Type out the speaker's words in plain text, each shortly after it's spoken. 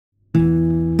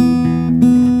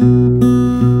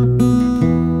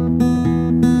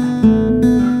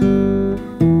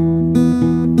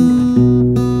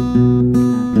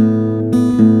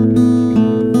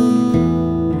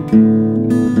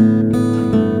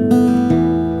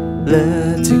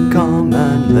Let it come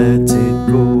and let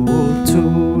it go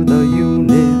to the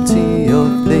unity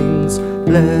of things.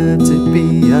 Let it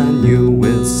be and you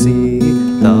will see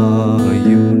the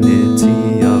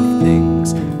unity of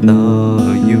things,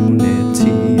 the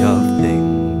unity of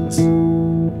things.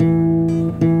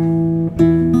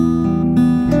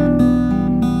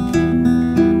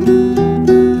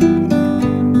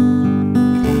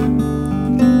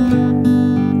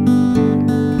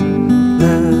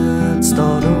 Let's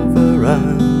start over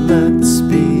and let's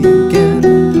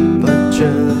begin, but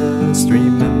just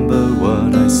remember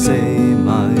what I say,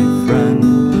 my friend.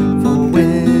 For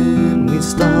when we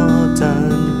start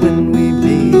and when we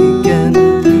begin,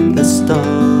 the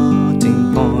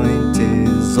starting point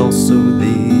is also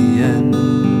the end.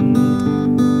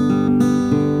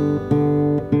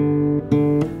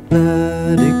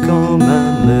 Let it come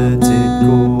and let it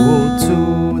go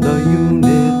to the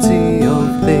unity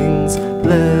of things.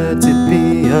 Let it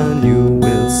be and you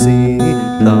will see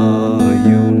the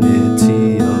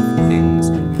unity of things,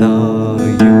 the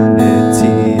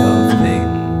unity of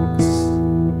things.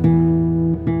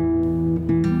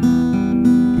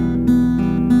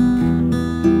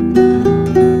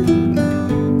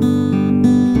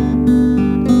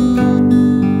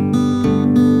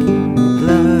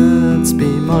 Let's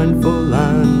be mindful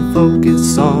and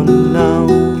focus on now.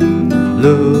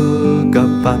 Look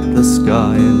up at the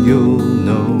sky and you'll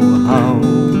know how.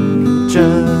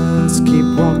 Just keep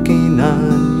walking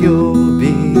and you'll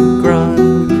be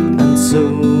grand, and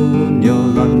soon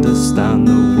you'll understand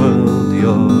the world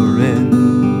you're in.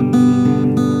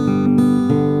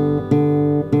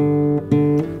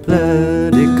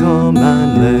 Let it come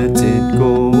and let it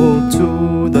go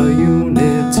to the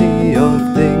unity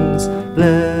of things.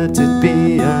 Let it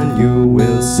be and you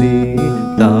will see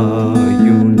the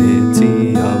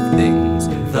unity of things,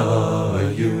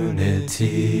 the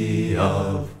unity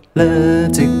of.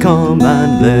 Let it come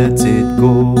and let it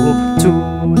go to